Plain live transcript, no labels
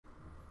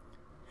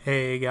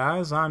Hey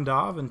guys, I'm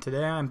Dov, and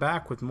today I'm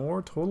back with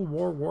more Total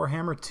War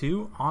Warhammer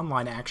 2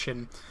 online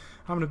action.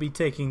 I'm going to be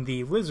taking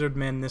the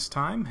Lizardmen this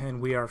time, and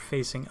we are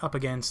facing up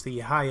against the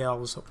High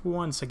Elves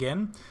once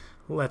again.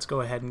 Let's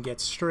go ahead and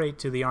get straight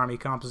to the army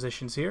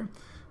compositions here.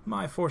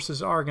 My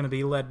forces are going to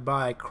be led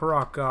by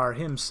Kroq-Gar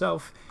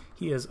himself.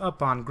 He is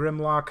up on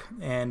Grymloq,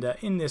 and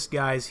in this,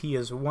 guys, he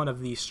is one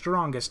of the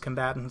strongest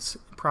combatants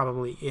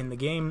probably in the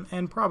game,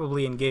 and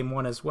probably in Game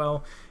 1 as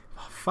well.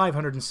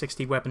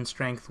 560 weapon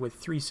strength with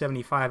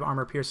 375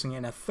 armor piercing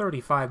and a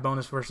 35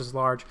 bonus versus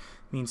large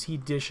means he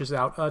dishes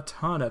out a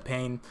ton of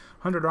pain.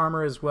 100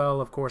 armor as well,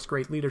 of course,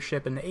 great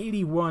leadership, and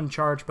 81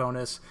 charge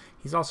bonus.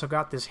 He's also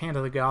got this Hand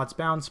of the Gods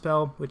bound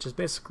spell, which is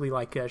basically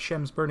like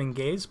Shem's Burning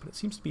Gaze, but it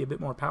seems to be a bit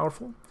more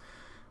powerful.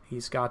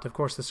 He's got, of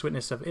course, the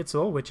Swiftness of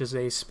Itzel, which is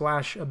a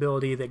splash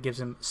ability that gives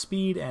him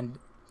speed and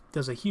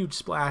does a huge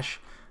splash,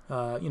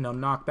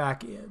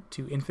 knockback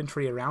to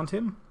infantry around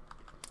him.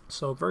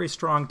 So very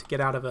strong to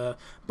get out of a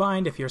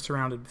bind if you're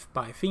surrounded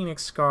by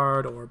Phoenix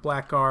Guard or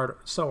Black Guard,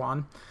 so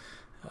on.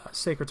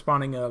 Sacred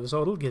Spawning of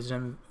Zodal gives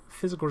him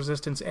physical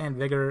resistance and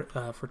vigor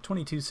for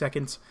 22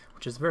 seconds,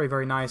 which is very,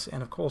 very nice,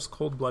 and of course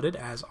cold-blooded,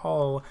 as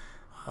all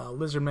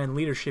Lizardmen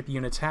leadership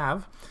units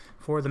have.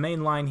 For the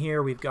main line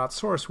here, we've got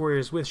Saurus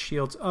Warriors with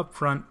shields up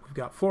front. We've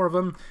got 4 of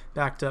them,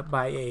 backed up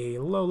by a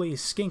lowly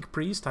skink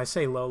priest. I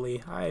say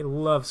lowly. I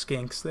love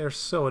skinks. They're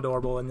so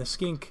adorable, and the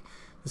skink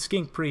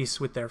priests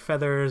with their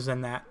feathers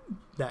and that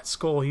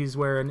skull he's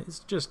wearing is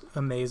just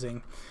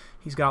amazing.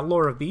 He's got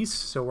Lore of Beasts,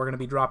 so we're going to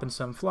be dropping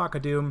some Flock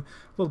of Doom,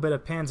 a little bit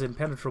of Pan's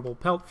Impenetrable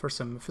Pelt for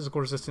some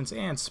physical resistance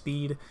and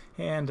speed,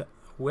 and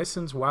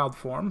Wissen's Wild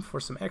Form for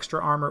some extra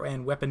armor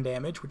and weapon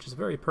damage, which is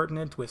very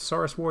pertinent with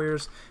Saurus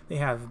Warriors. They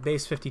have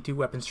base 52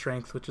 weapon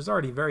strength, which is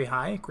already very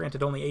high.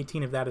 Granted, only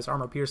 18 of that is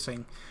armor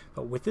piercing.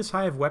 But with this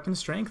high of weapon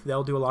strength,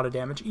 they'll do a lot of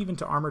damage, even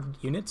to armored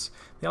units.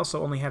 They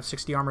also only have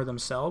 60 armor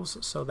themselves,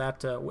 so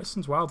that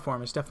Wissen's Wild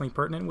Form is definitely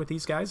pertinent with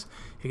these guys.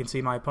 You can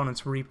see my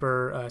opponent's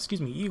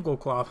Eagle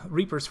Claw,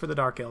 Reapers for the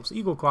Dark Elves.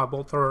 Eagle Claw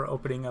Bolt Thrower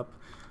opening up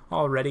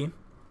already.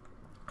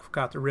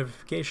 Got the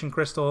Revivification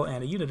Crystal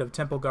and a unit of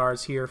Temple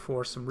Guards here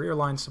for some rear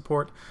line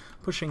support.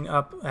 Pushing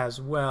up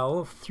as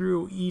well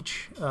through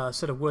each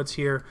set of woods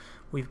here,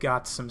 we've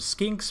got some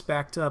Skinks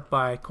backed up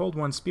by Cold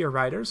One Spear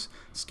Riders.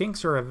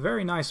 Skinks are a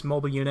very nice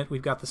mobile unit.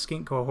 We've got the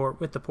Skink cohort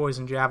with the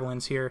Poison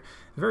Javelins here.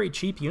 Very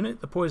cheap unit.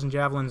 The Poison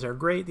Javelins are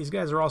great. These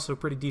guys are also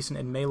pretty decent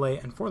in melee,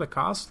 and for the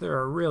cost, they're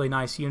a really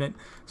nice unit,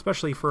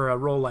 especially for a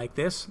role like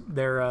this.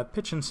 They're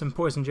pitching some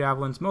Poison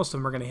Javelins. Most of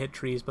them are going to hit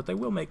trees, but they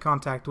will make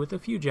contact with a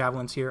few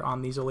Javelins here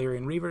on these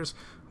Illyrian Reavers,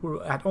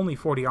 who at only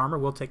 40 armor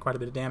will take quite a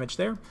bit of damage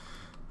there.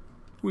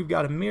 We've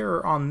got a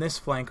mirror on this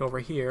flank over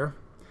here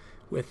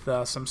with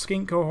some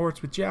Skink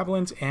cohorts with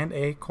Javelins and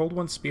a Cold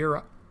One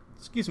Spear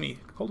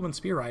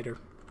Rider.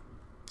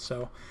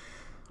 So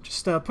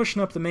just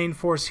pushing up the main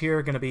force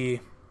here, going to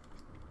be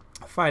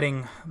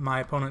fighting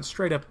my opponent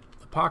straight up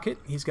the pocket.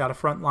 He's got a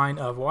front line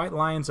of White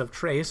Lions of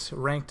Trace,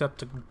 ranked up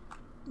to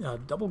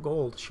double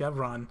gold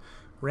chevron,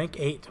 rank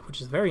 8,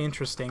 which is very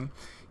interesting.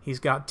 He's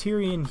got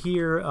Tyrion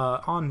here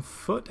on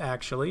foot,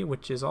 actually,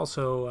 which is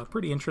also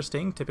pretty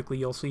interesting. Typically,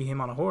 you'll see him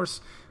on a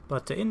horse,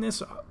 but in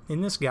this,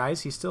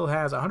 guys, he still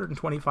has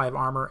 125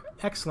 armor,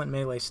 excellent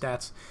melee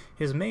stats.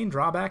 His main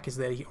drawback is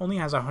that he only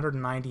has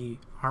 190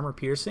 armor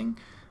piercing.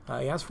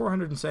 He has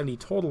 470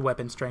 total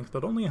weapon strength,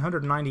 but only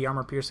 190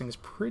 armor piercing is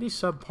pretty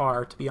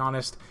subpar, to be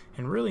honest,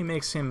 and really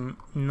makes him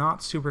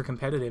not super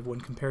competitive when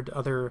compared to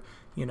other,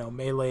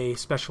 melee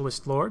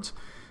specialist lords.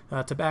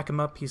 To back him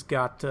up, he's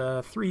got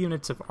 3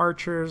 units of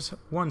archers,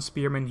 1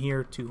 spearman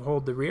here to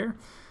hold the rear.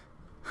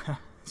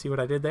 See what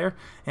I did there?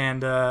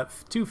 And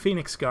 2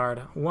 Phoenix Guard,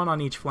 1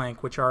 on each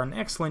flank, which are an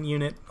excellent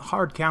unit,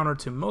 hard counter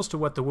to most of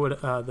what the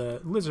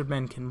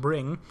Lizardmen can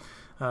bring.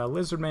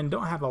 Lizardmen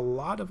don't have a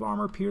lot of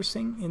armor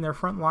piercing in their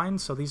front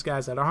lines, so these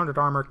guys at 100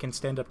 armor can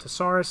stand up to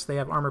Saurus. They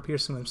have armor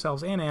piercing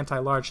themselves and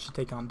anti-large to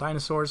take on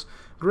dinosaurs.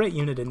 Great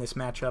unit in this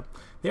matchup.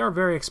 They are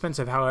very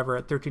expensive, however,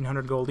 at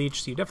 1,300 gold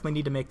each, so you definitely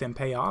need to make them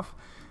pay off.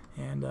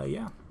 And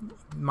yeah,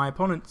 my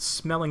opponent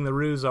smelling the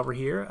ruse over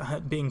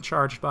here, being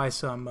charged by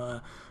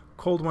some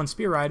Cold One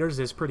Spear Riders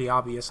is pretty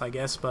obvious, I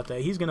guess, but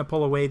he's going to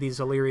pull away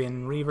these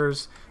Illyrian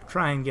Reavers,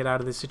 try and get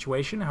out of this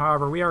situation.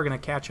 However, we are going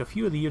to catch a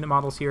few of the unit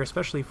models here,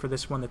 especially for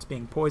this one that's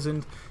being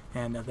poisoned,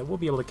 and that we'll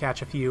be able to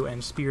catch a few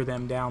and spear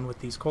them down with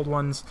these Cold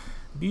Ones.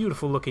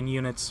 Beautiful looking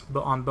units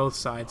on both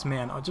sides.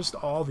 Man, just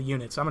all the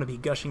units. I'm going to be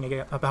gushing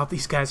about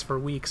these guys for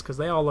weeks because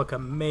they all look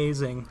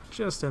amazing,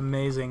 just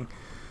amazing.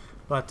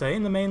 But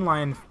in the main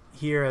line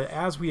here,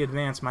 as we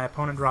advance, my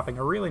opponent dropping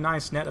a really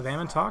nice net of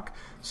Ammontok,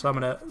 so I'm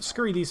going to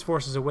scurry these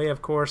forces away,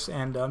 of course,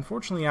 and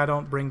unfortunately I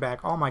don't bring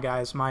back all my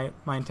guys. My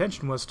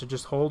intention was to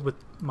just hold with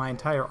my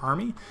entire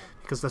army,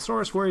 because the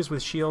Saurus Warriors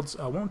with shields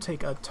won't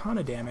take a ton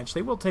of damage.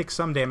 They will take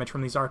some damage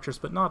from these archers,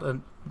 but not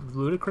a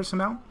ludicrous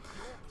amount.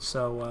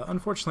 So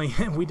unfortunately,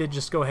 we did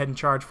just go ahead and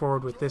charge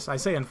forward with this. I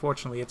say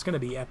unfortunately, it's going to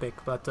be epic,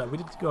 but we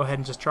did go ahead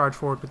and just charge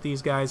forward with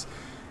these guys.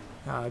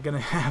 Going to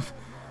have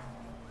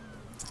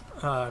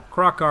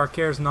Kroq-Gar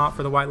cares not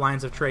for the White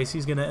Lions of Trace.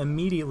 He's going to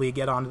immediately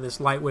get onto this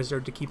Light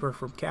Wizard to keep her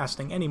from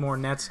casting any more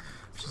nets,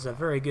 which is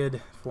very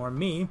good for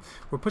me.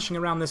 We're pushing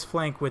around this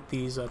flank with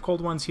these cold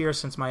ones here,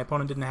 since my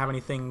opponent didn't have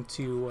anything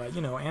to,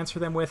 you know, answer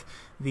them with.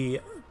 The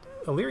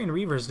Illyrian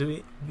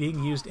Reavers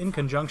being used in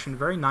conjunction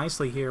very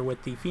nicely here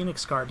with the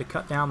Phoenix Guard to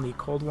cut down the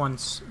Cold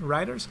One's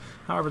riders.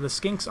 However, the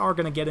Skinks are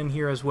going to get in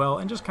here as well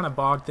and just kind of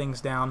bog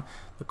things down.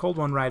 The Cold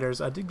One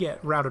riders did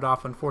get routed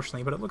off,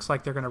 unfortunately, but it looks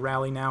like they're going to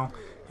rally now,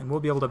 and we'll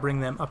be able to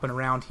bring them up and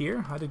around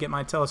here. I did get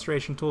my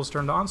telestration tools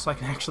turned on, so I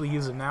can actually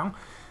use them now.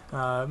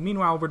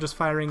 Meanwhile, we're just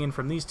firing in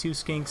from these two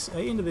Skinks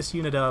into this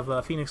unit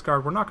of Phoenix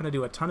Guard. We're not going to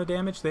do a ton of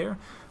damage there,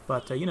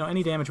 but you know,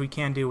 any damage we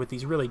can do with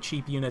these really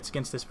cheap units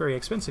against this very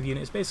expensive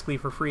unit is basically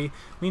for free.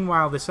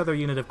 Meanwhile, this other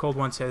unit of Cold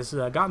Ones has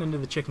gotten into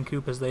the chicken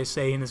coop, as they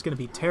say, and is going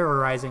to be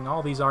terrorizing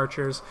all these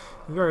archers.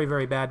 Very,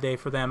 very bad day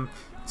for them.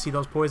 See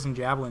those poison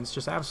javelins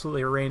just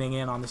absolutely raining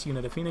in on this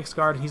unit of Phoenix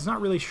Guard. He's not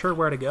really sure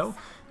where to go.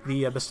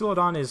 The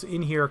Bastillodon is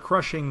in here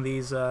crushing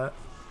these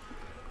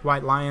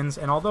White Lions,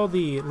 and although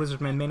the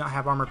Lizardmen may not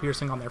have armor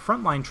piercing on their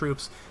frontline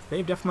troops,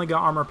 they've definitely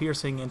got armor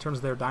piercing in terms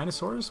of their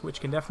dinosaurs, which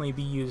can definitely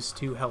be used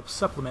to help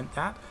supplement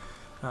that.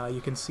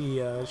 You can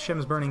see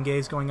Shem's Burning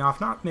Gaze going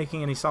off, not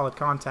making any solid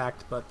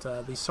contact, but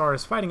the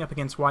Saurus fighting up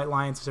against White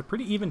Lions is a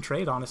pretty even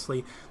trade,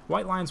 honestly.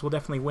 White Lions will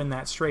definitely win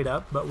that straight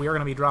up, but we are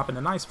going to be dropping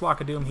a nice Flock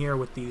of Doom here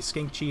with the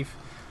Skink Chief,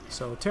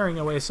 so tearing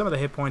away some of the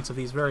hit points of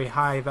these very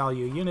high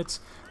value units,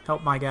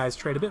 help my guys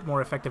trade a bit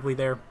more effectively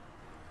there.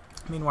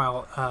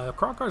 Meanwhile,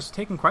 Kroq-Gar is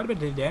taking quite a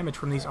bit of damage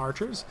from these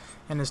archers,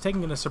 and is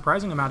taking a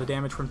surprising amount of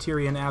damage from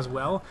Tyrion as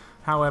well.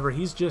 However,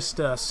 he's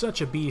just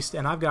such a beast,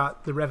 and I've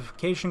got the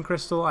Revivification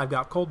Crystal, I've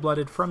got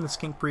Cold-Blooded from the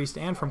Skink Priest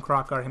and from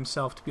Kroq-Gar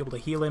himself to be able to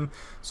heal him,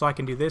 so I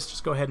can do this,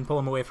 just go ahead and pull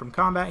him away from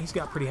combat. He's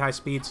got pretty high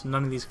speed, so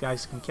none of these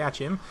guys can catch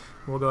him.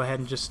 We'll go ahead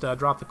and just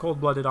drop the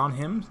Cold-Blooded on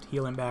him,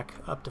 heal him back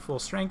up to full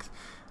strength.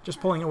 Just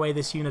pulling away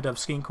this unit of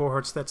Skink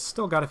cohorts that's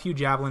still got a few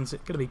javelins.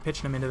 It's going to be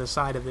pitching them into the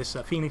side of this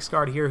Phoenix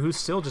Guard here, who's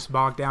still just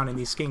bogged down in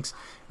these Skinks.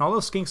 And although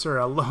Skinks are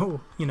a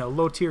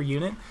low tier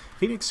unit,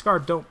 Phoenix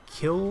Guard don't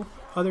kill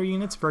other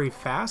units very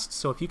fast,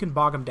 so if you can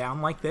bog them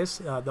down like this,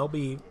 they'll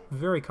be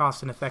very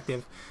cost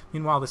ineffective.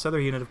 Meanwhile, this other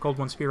unit of Cold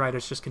One Spear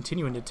Riders just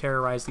continuing to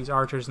terrorize these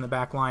archers in the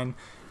back line,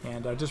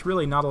 and just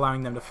really not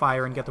allowing them to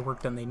fire and get the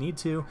work done they need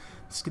to.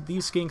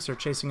 These Skinks are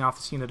chasing off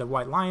this unit of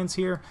White Lions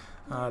here,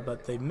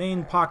 but the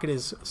main pocket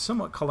is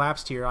somewhat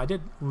collapsed here. I did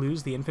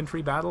lose the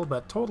infantry battle,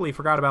 but totally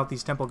forgot about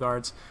these Temple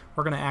Guards.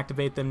 We're going to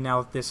activate them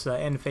now that this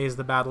end phase of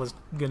the battle is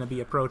going to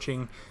be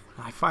approaching.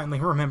 I finally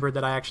remembered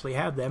that I actually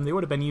had them. They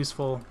would have been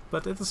useful,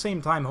 but at the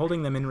same time,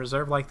 holding them in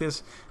reserve like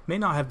this may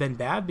not have been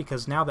bad,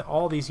 because now that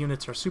all these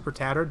units are super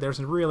tattered,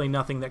 there's really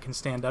nothing that can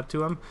stand up to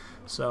them.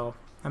 So,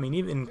 I mean,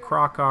 even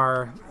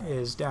Kroq-Gar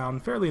is down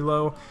fairly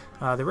low.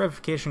 The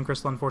Revivification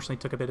Crystal unfortunately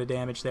took a bit of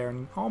damage there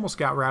and almost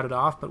got routed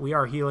off, but we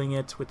are healing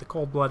it with the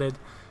Cold-Blooded.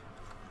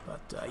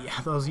 But yeah,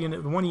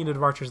 one unit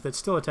of archers that's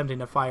still attempting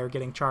to fire,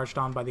 getting charged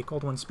on by the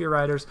Cold One Spear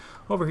Riders.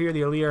 Over here,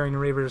 the Illyrian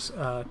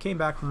Reavers came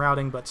back from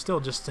routing, but still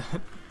just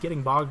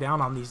getting bogged down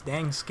on these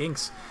dang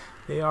Skinks.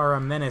 They are a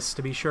menace,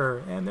 to be sure,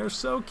 and they're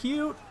so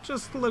cute.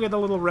 Just look at the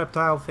little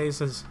reptile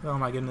faces. Oh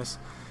my goodness,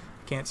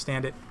 can't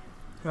stand it.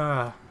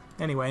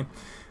 Anyway,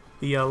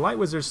 the Light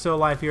Wizard's still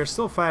alive here,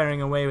 still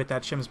firing away with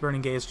that Shem's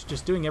Burning Gaze,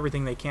 just doing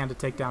everything they can to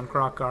take down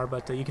Kroq-Gar,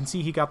 but you can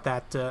see he got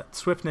that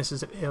swiftness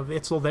of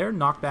Itzel there,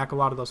 knocked back a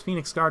lot of those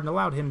Phoenix Guard, and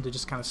allowed him to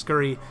just kind of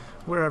scurry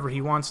wherever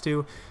he wants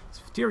to.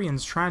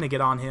 Tyrion's trying to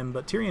get on him,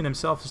 but Tyrion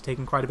himself is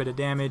taking quite a bit of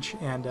damage,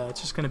 and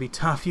it's just going to be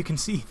tough. You can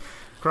see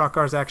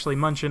Kroq-Gar's actually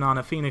munching on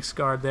a Phoenix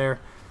Guard there.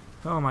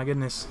 Oh my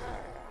goodness.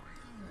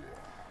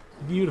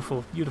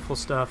 Beautiful, beautiful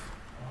stuff.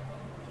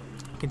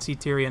 You can see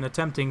Tyrion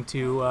attempting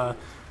to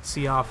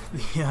see off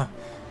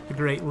the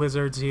great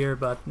lizards here,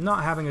 but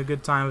not having a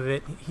good time of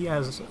it. He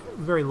has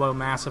very low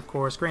mass, of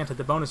course. Granted,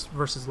 the bonus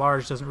versus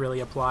large doesn't really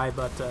apply,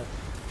 but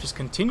just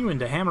continuing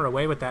to hammer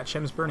away with that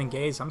Shem's Burning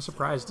Gaze. I'm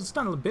surprised. It's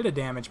done a bit of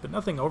damage, but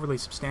nothing overly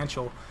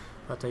substantial.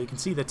 But you can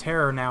see the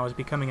terror now is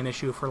becoming an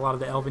issue for a lot of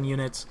the Elven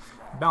units.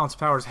 Balance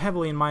power is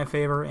heavily in my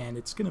favor, and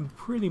it's going to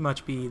pretty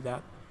much be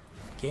that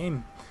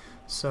game.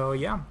 So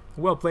yeah,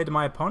 well played to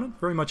my opponent.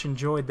 Very much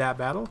enjoyed that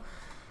battle.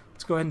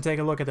 Let's go ahead and take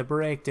a look at the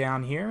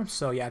breakdown here.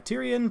 So yeah,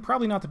 Tyrion,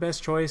 probably not the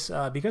best choice.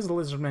 Because the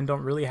Lizardmen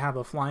don't really have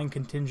a flying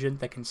contingent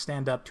that can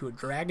stand up to a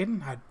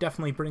dragon, I'd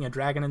definitely bring a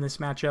dragon in this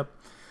matchup.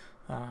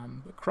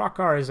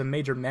 Kroq-Gar is a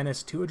major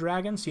menace to a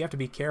dragon, so you have to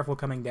be careful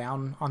coming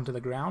down onto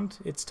the ground.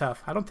 It's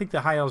tough. I don't think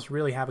the High Elves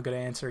really have a good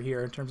answer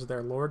here in terms of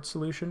their Lord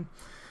solution.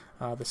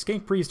 The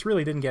Skink Priest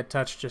really didn't get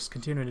touched, just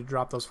continuing to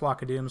drop those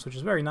Flock of Dooms, which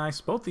is very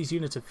nice. Both these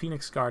units of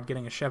Phoenix Guard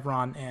getting a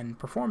chevron and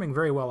performing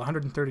very well,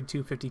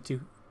 132,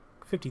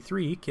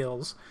 53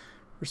 kills,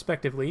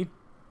 respectively.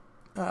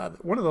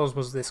 One of those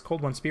was this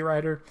Cold One Spear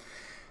Rider.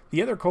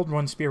 The other Cold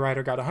One Spear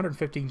Rider got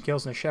 115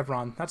 kills and a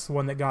chevron. That's the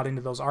one that got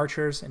into those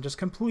archers and just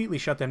completely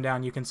shut them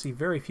down. You can see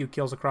very few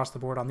kills across the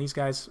board on these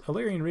guys.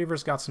 Illyrian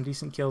Reavers got some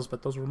decent kills,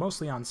 but those were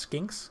mostly on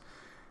Skinks.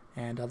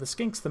 And the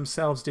skinks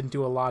themselves didn't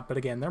do a lot, but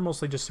again, they're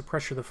mostly just to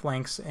pressure the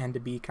flanks and to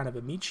be kind of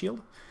a meat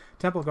shield.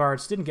 Temple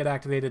Guards didn't get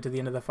activated to the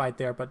end of the fight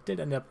there, but did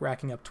end up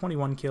racking up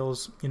 21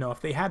 kills. You know, if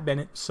they had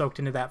been soaked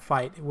into that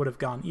fight, it would have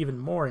gone even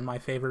more in my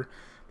favor.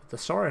 But the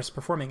Saurus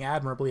performing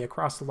admirably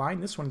across the line,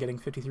 this one getting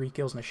 53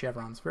 kills and a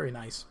chevrons. Very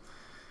nice.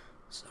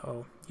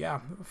 So, yeah,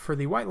 for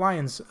the White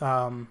Lions,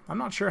 I'm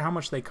not sure how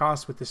much they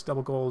cost with this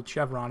double gold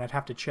chevron. I'd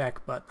have to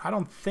check, but I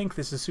don't think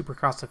this is super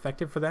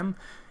cost-effective for them.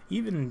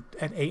 Even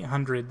at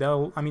 800,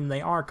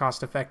 they are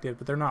cost-effective,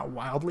 but they're not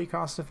wildly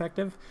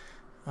cost-effective.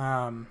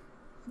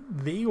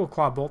 The Eagle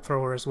Claw Bolt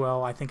Thrower as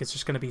well, I think it's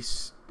just going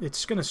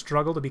to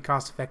struggle to be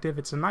cost-effective.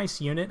 It's a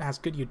nice unit, has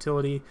good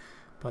utility,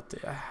 but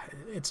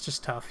it's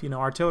just tough. You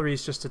know, artillery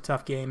is just a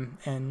tough game,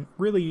 and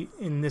really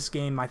in this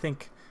game, I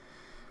think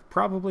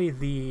probably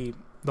the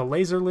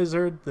Laser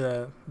Lizard,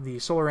 the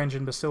Solar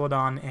Engine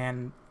Bastiladon,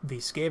 and the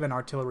Skaven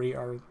artillery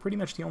are pretty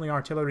much the only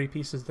artillery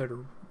pieces that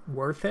are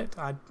worth it.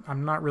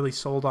 I'm not really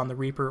sold on the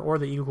Reaper or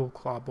the Eagle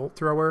Claw Bolt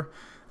Thrower.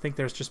 I think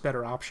there's just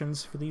better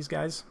options for these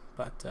guys.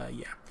 But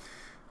yeah,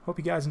 hope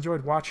you guys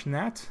enjoyed watching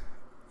that.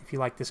 If you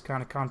like this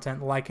kind of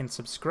content, like and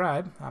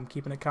subscribe. I'm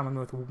keeping it coming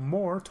with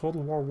more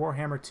Total War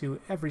Warhammer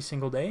 2 every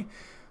single day.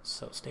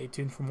 So stay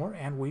tuned for more,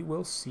 and we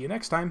will see you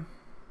next time.